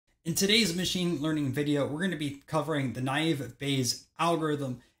In today's machine learning video, we're going to be covering the naive Bayes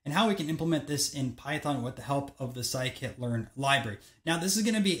algorithm and how we can implement this in Python with the help of the Scikit-Learn library. Now, this is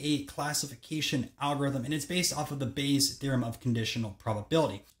going to be a classification algorithm, and it's based off of the Bayes theorem of conditional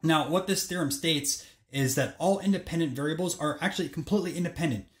probability. Now, what this theorem states is that all independent variables are actually completely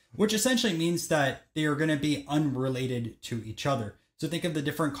independent, which essentially means that they are going to be unrelated to each other. So think of the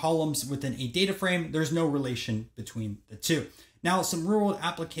different columns within a data frame. There's no relation between the two. Now, some real-world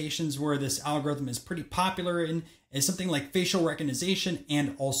applications where this algorithm is pretty popular in is something like facial recognition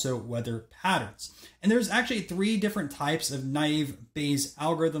and also weather patterns. And there's actually 3 different types of naive Bayes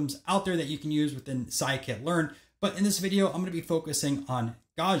algorithms out there that you can use within Scikit-Learn. But in this video, I'm going to be focusing on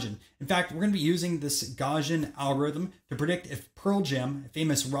Gaussian. In fact, we're going to be using this Gaussian algorithm to predict if Pearl Jam, a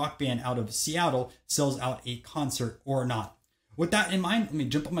famous rock band out of Seattle, sells out a concert or not. With that in mind, let me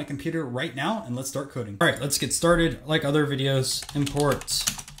jump on my computer right now and let's start coding. All right, let's get started. Like other videos, import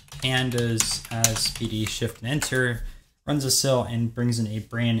pandas as PD, shift and enter, runs a cell and brings in a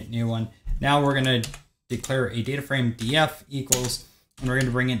brand new one. Now we're going to declare a data frame df equals, and we're going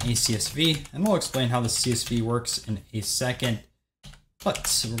to bring in a CSV, and we'll explain how the CSV works in a second.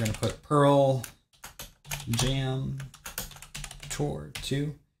 But we're going to put Pearl Jam tour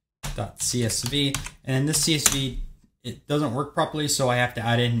 2.csv, and this CSV, it doesn't work properly, so I have to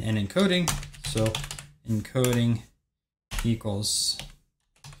add in an encoding. So encoding equals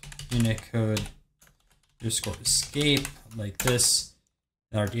Unicode underscore escape, like this.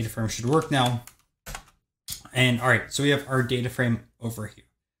 Our data frame should work now. And all right, so we have our data frame over here.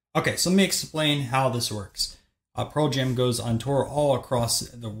 Okay, so let me explain how this works. Pearl Jam goes on tour all across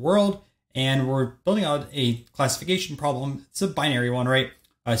the world, and we're building out a classification problem. It's a binary one, right?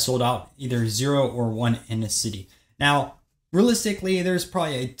 Sold out either 0 or 1 in a city. Now, realistically, there's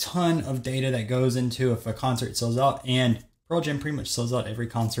probably a ton of data that goes into if a concert sells out, and Pearl Jam pretty much sells out every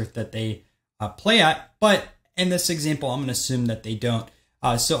concert that they play at. But in this example, I'm going to assume that they don't.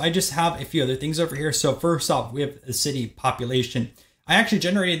 So I just have a few other things over here. So first off, we have a city population. I actually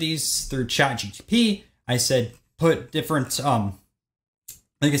generated these through ChatGPT. I said put different, like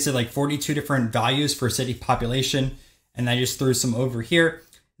I said, like 42 different values for city population, and I just threw some over here.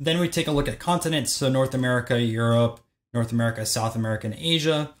 Then we take a look at continents, so North America, Europe, North America, South America, and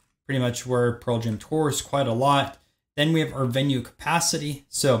Asia, pretty much where Pearl Jam tours quite a lot. Then we have our venue capacity.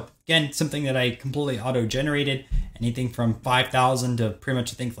 So again, something that I completely auto-generated, anything from 5,000 to pretty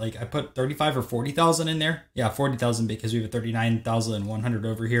much, I think like I put 35 or 40,000 in there. Yeah, 40,000 because we have 39,100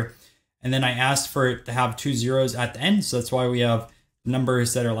 over here. And then I asked for it to have 2 zeros at the end. So that's why we have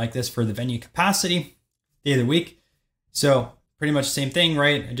numbers that are like this for the venue capacity, day of the week. So pretty much the same thing,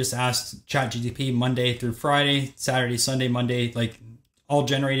 right? I just asked ChatGPT Monday through Friday, Saturday, Sunday, Monday, like all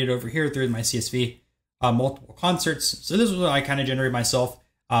generated over here through my CSV, multiple concerts. So this is what I kind of generate myself.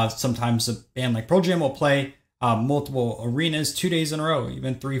 Sometimes a band like Pearl Jam will play multiple arenas 2 days in a row,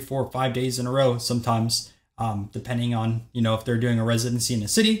 even 3, 4, 5 days in a row sometimes, depending on, you know, if they're doing a residency in a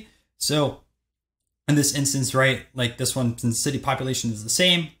city. So in this instance, right, like this one, since city population is the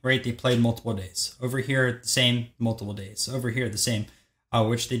same, right, they played multiple days. Over here, the same, multiple days. Over here, the same,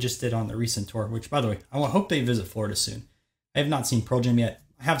 which they just did on the recent tour, which, by the way, I hope they visit Florida soon. I have not seen Pearl Jam yet.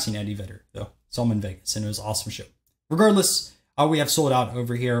 I have seen Eddie Vedder, though. Saw him in Vegas, and it was an awesome show. Regardless, we have sold out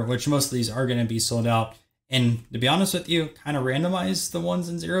over here, which most of these are going to be sold out. And to be honest with you, kind of randomize the 1s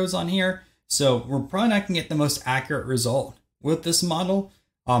and 0s on here. So we're probably not going to get the most accurate result with this model,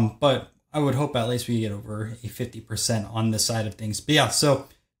 but I would hope at least we get over a 50% on this side of things. But yeah, so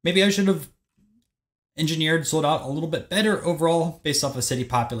maybe I should have engineered, sold out a little bit better overall based off of city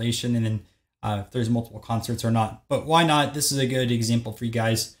population, and then if there's multiple concerts or not. But why not? This is a good example for you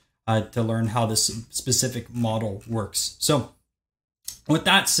guys to learn how this specific model works. So with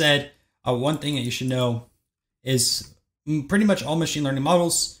that said, one thing that you should know is pretty much all machine learning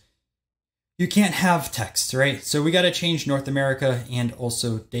models, you can't have text, right? So we got to change North America and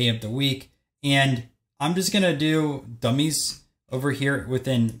also day of the week. And I'm just going to do dummies over here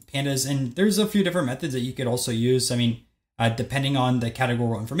within pandas. And there's a few different methods that you could also use. I mean, depending on the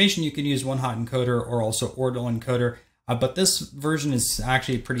categorical information, you can use one-hot encoder or also ordinal encoder. But this version is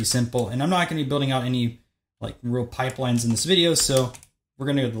actually pretty simple. And I'm not going to be building out any like real pipelines in this video. So we're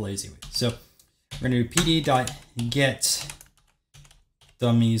going to go the lazy way. So we're going to do pd.get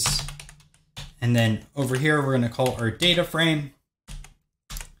dummies. And then over here, we're going to call our data frame.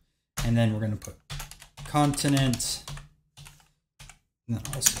 And then we're going to put continent. And then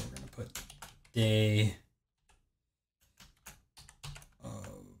also we're going to put day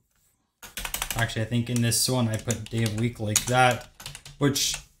of, actually, I think in this one, I put day of week like that,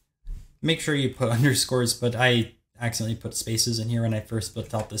 which make sure you put underscores, but I accidentally put spaces in here when I first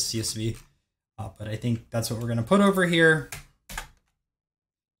built out this CSV. But I think that's what we're going to put over here.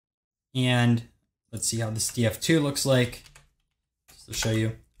 And let's see how this df2 looks like, just to show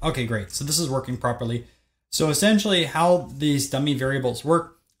you. Okay, great. So this is working properly. So essentially how these dummy variables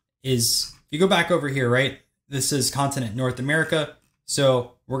work is, if you go back over here, right, this is continent North America.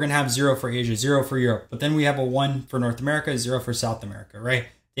 So we're going to have 0 for Asia, 0 for Europe, but then we have a 1 for North America, 0 for South America, right?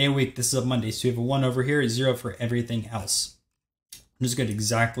 Day of week, this is a Monday. So we have a 1 over here, 0 for everything else. I'm just getting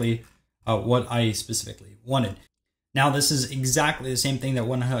exactly what I specifically wanted. Now this is exactly the same thing that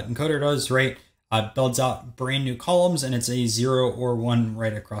one-hot encoder does, right? Builds out brand new columns, and it's a 0 or 1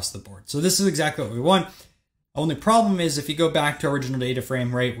 right across the board. So this is exactly what we want. Only problem is if you go back to our original data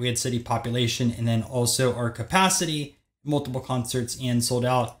frame, right, we had city population and then also our capacity, multiple concerts, and sold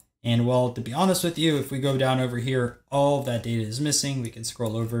out. And well, to be honest with you, if we go down over here, all of that data is missing. We can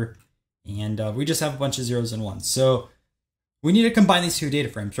scroll over and we just have a bunch of zeros and ones. So we need to combine these two data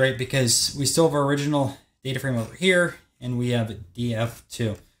frames, right? Because we still have our original data frame over here and we have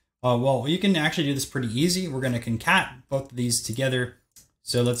df2. Well, you can actually do this pretty easy. We're going to concat both of these together.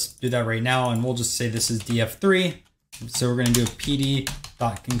 So let's do that right now. And we'll just say this is df3. So we're going to do a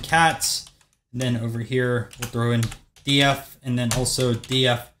pd.concat. Then over here, we'll throw in df and then also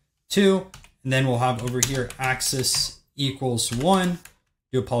df2. And then we'll have over here axis equals 1.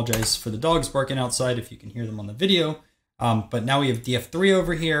 Do apologize for the dogs barking outside if you can hear them on the video. But now we have df3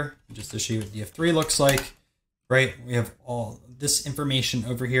 over here. Just to show you what df3 looks like, right? We have all this information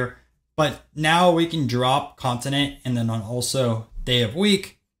over here. But now we can drop continent and then on also day of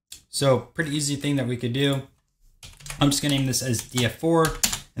week. So pretty easy thing that we could do. I'm just going to name this as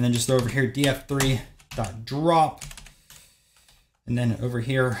df4 and then just throw over here df3.drop. And then over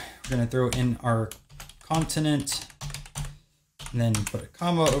here, we're going to throw in our continent and then put a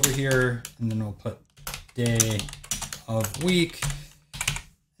comma over here. And then we'll put day of week.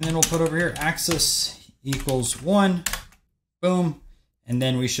 And then we'll put over here axis equals 1. Boom. And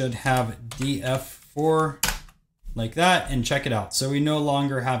then we should have df4 like that, and check it out. So we no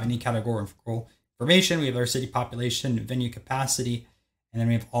longer have any categorical information. We have our city population, venue capacity, and then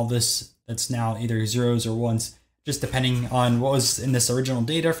we have all this that's now either zeros or ones, just depending on what was in this original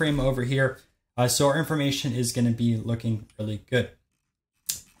data frame over here. So our information is going to be looking really good.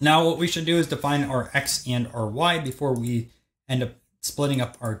 Now what we should do is define our X and our Y before we end up splitting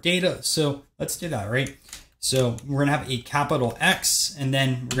up our data. So let's do that, right? So we're going to have a capital X, and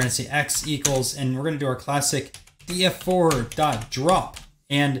then we're going to say X equals, and we're going to do our classic df4.drop.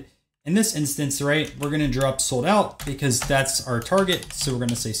 And in this instance, right, we're going to drop sold out because that's our target. So we're going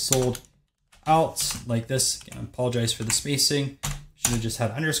to say sold out like this. Again, I apologize for the spacing. Should have just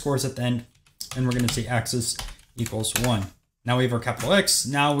had underscores at the end. And we're going to say axis equals 1. Now we have our capital X.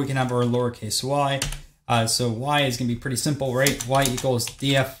 Now we can have our lowercase y. So y is going to be pretty simple, right? Y equals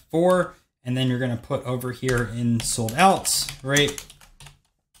df4. And then you're going to put over here in sold out, right?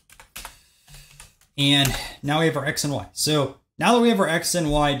 And now we have our X and Y. So now that we have our X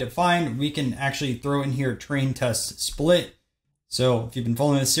and Y defined, we can actually throw in here train test split. So if you've been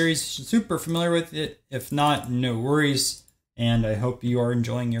following this series, you're super familiar with it. If not, no worries. And I hope you are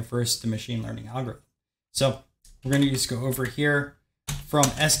enjoying your first machine learning algorithm. So we're going to just go over here from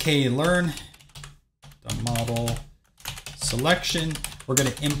Scikit-Learn, the model selection. We're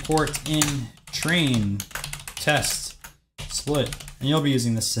going to import in train test split. And you'll be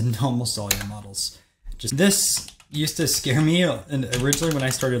using this in almost all your models. Just this used to scare me originally when I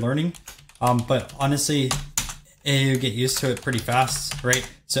started learning. But honestly, you get used to it pretty fast, right?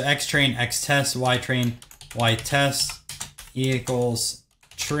 So X train, X test, Y train, Y test equals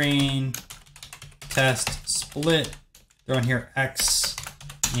train test split. Throw in here X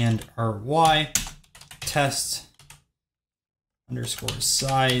and our Y test underscore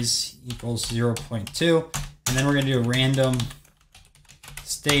size equals 0.2. And then we're going to do random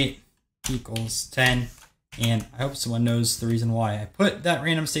state equals 10. And I hope someone knows the reason why I put that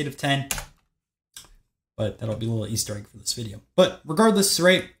random state of 10. But that'll be a little Easter egg for this video. But regardless,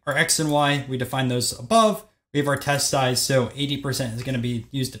 right, our X and Y, we define those above. We have our test size. So 80% is going to be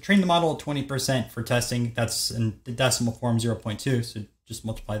used to train the model, 20% for testing. That's in the decimal form 0.2. So just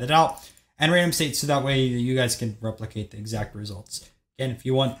multiply that out. And random state, so that way you guys can replicate the exact results. Again, if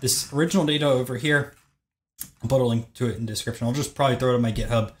you want this original data over here, I'll put a link to it in the description. I'll just probably throw it on my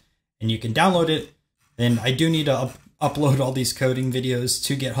GitHub and you can download it. And I do need to upload all these coding videos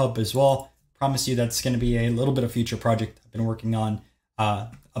to GitHub as well. Promise you that's going to be a little bit of future project I've been working on,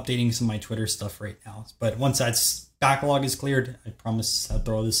 updating some of my Twitter stuff right now. But once that backlog is cleared, I promise I'll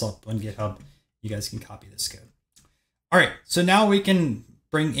throw this up on GitHub. You guys can copy this code. All right, so now we can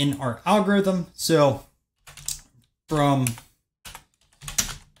bring in our algorithm. So from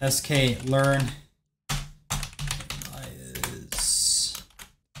Scikit-Learn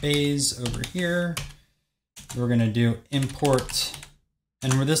phase over here. We're going to do import,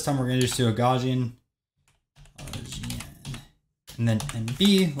 and this time we're going to just do a Gaussian and then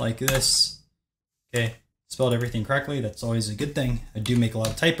NB like this. Okay, spelled everything correctly. That's always a good thing. I do make a lot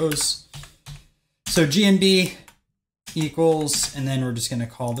of typos. So GNB equals, and then we're just going to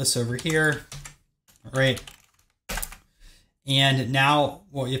call this over here. All right. And now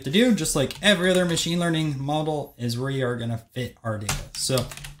what you have to do, just like every other machine learning model, is where you are going to fit our data. So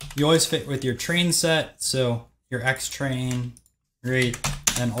you always fit with your train set. So your X train, right?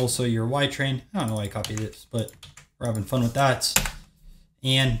 And also your Y train. I don't know why I copied this, but we're having fun with that.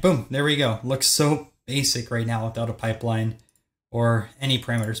 And boom, there we go. Looks so basic right now without a pipeline or any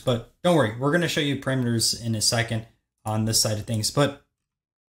parameters, but don't worry. We're going to show you parameters in a second on this side of things, but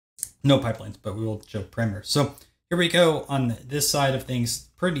no pipelines, but we will show parameters. So here we go on this side of things,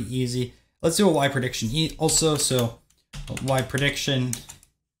 pretty easy. Let's do a Y prediction also. So Y prediction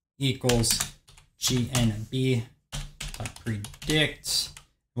equals GNB predict.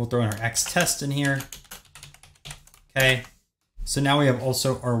 We'll throw in our X test in here. Okay. So now we have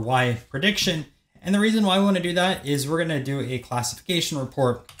also our Y prediction. And the reason why I want to do that is we're going to do a classification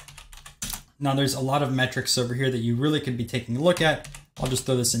report. Now there's a lot of metrics over here that you really could be taking a look at. I'll just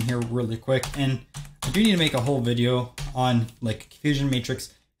throw this in here really quick. And I do need to make a whole video on like confusion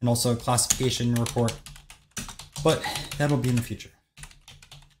matrix and also a classification report, but that'll be in the future.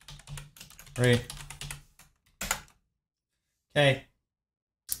 Right. Okay.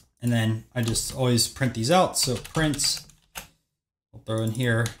 And then I just always print these out. So print, we'll throw in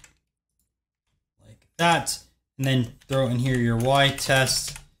here like that, and then throw in here your Y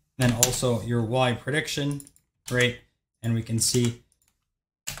test, and then also your Y prediction, right? And we can see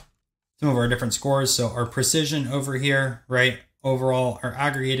some of our different scores. So our precision over here, right? Overall, our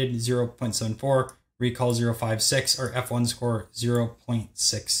aggregated 0.74, recall 0.56, our F1 score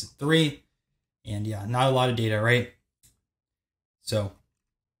 0.63. And yeah, not a lot of data, right? So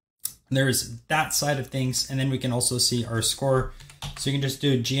there's that side of things. And then we can also see our score. So you can just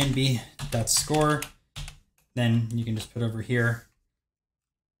do GNB.score. Then you can just put over here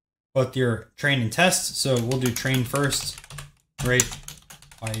both your train and test. So we'll do train first, right?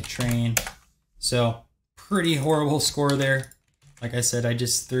 By train. So pretty horrible score there. Like I said, I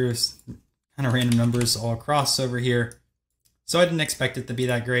just threw kind of random numbers all across over here. So I didn't expect it to be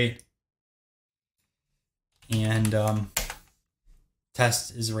that great. And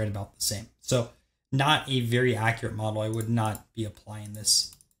test is right about the same. So not a very accurate model. I would not be applying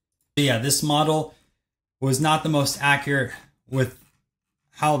this. But yeah, this model was not the most accurate with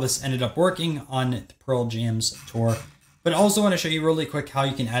how this ended up working on the Pearl Jams tour. But I also want to show you really quick how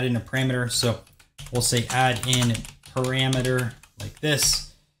you can add in a parameter. So we'll say add in parameter like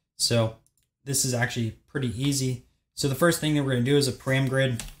this. So this is actually pretty easy. So the first thing that we're going to do is a param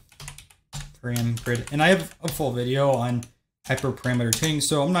grid. And I have a full video on hyperparameter tuning,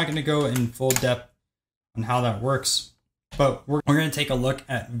 so I'm not going to go in full depth on how that works. But we're going to take a look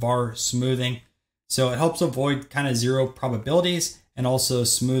at var smoothing. So it helps avoid kind of zero probabilities and also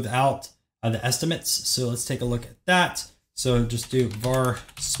smooth out the estimates. So let's take a look at that. So just do var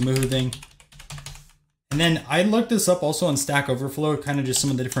smoothing. And then I looked this up also on Stack Overflow, kind of just some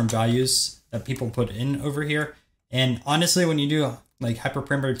of the different values that people put in over here. And honestly, when you do like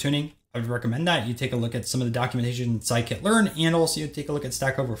hyperparameter tuning, I would recommend that you take a look at some of the documentation in Scikit-Learn, and also you take a look at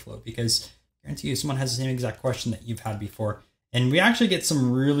Stack Overflow, because I guarantee you someone has the same exact question that you've had before. And we actually get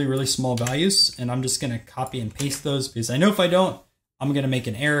some really, really small values, and I'm just going to copy and paste those because I know if I don't, I'm going to make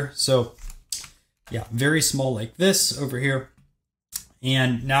an error. So yeah, very small like this over here.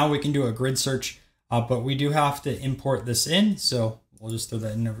 And now we can do a grid search, but we do have to import this in. So we'll just throw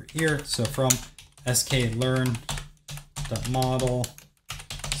that in over here. So from Scikit-Learn.model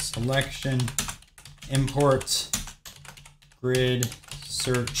selection import grid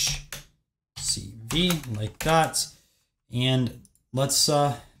search CV like that. And let's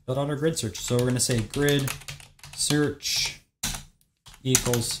build out our grid search. So we're going to say grid search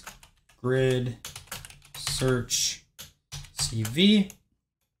equals grid search CV.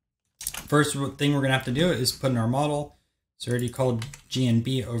 First thing we're going to have to do is put in our model. It's already called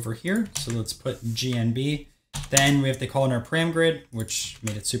GNB over here. So let's put GNB. Then we have to call in our param grid, which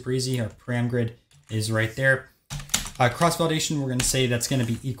made it super easy. Our param grid is right there. Cross validation, we're going to say that's going to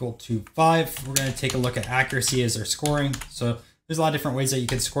be equal to 5. We're going to take a look at accuracy as our scoring. So there's a lot of different ways that you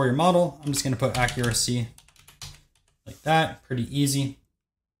can score your model. I'm just going to put accuracy like that, pretty easy.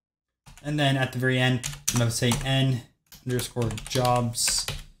 And then at the very end, I'm going to say n underscore jobs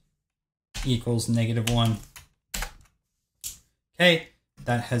equals -1. Okay,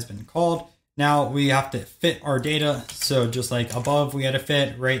 that has been called. Now we have to fit our data. So just like above, we had to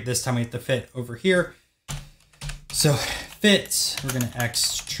fit, right? This time we have to fit over here. So fit, we're going to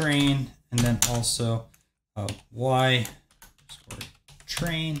X train, and then also Y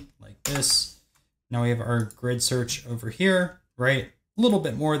train like this. Now we have our grid search over here, right? A little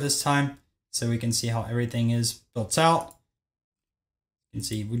bit more this time, so we can see how everything is built out. You can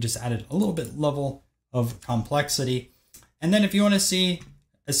see we just added a little bit level of complexity. And then if you want to see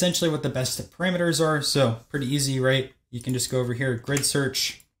essentially what the best parameters are, so pretty easy, right? You can just go over here, grid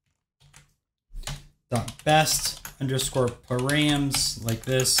search dot best underscore params like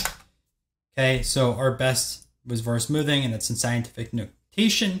this. Okay, so our best was var smoothing, and it's in scientific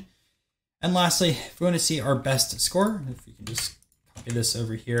notation. And lastly, if we want to see our best score, if we can just copy this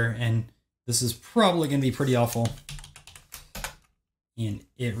over here, and this is probably going to be pretty awful. And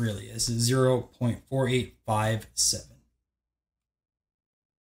it really is 0.4857.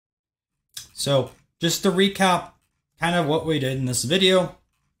 So just to recap kind of what we did in this video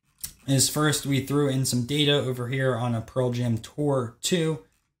is first we threw in some data over here on a Pearl Jam Tour 2,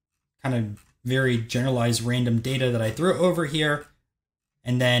 kind of very generalized random data that I threw over here.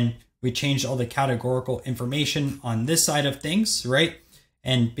 And then we changed all the categorical information on this side of things, right?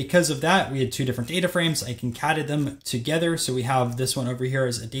 And because of that, we had two different data frames. I concatenated them together. So we have this one over here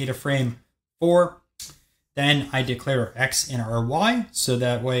as a data frame 4. Then I declared our X and our Y. So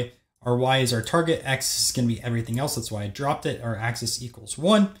that way our Y is our target. X is going to be everything else. That's why I dropped it. Our axis equals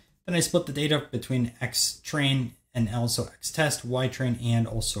 1. Then I split the data between X train and also X test, Y train, and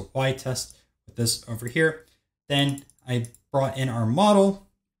also Y test with this over here. Then I brought in our model,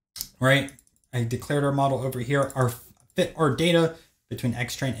 right? I declared our model over here, fit our data between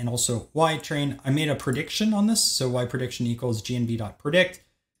X train and also Y train. I made a prediction on this. So Y prediction equals GNB.predict.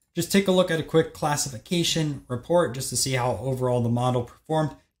 Just take a look at a quick classification report just to see how overall the model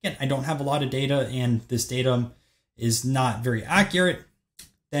performed. Again, I don't have a lot of data and this data is not very accurate.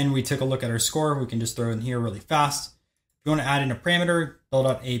 Then we took a look at our score. We can just throw it in here really fast. If you want to add in a parameter, build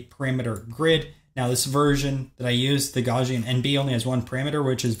out a parameter grid. Now this version that I used, the Gaussian NB, only has one parameter,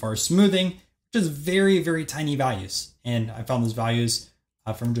 which is var smoothing, which is very, very tiny values. And I found those values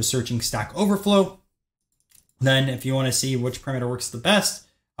from just searching Stack Overflow. Then if you want to see which parameter works the best,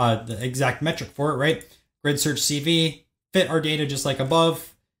 the exact metric for it, right? Grid search CV, fit our data just like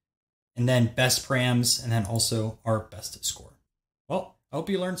above, and then best params, and then also our best score. Well, I hope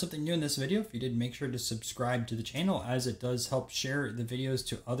you learned something new in this video. If you did, make sure to subscribe to the channel as it does help share the videos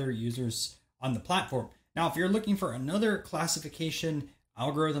to other users on the platform. Now, if you're looking for another classification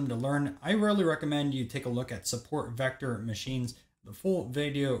algorithm to learn, I really recommend you take a look at support vector machines, the full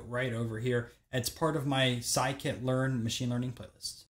video right over here. It's part of my Scikit-Learn machine learning playlist.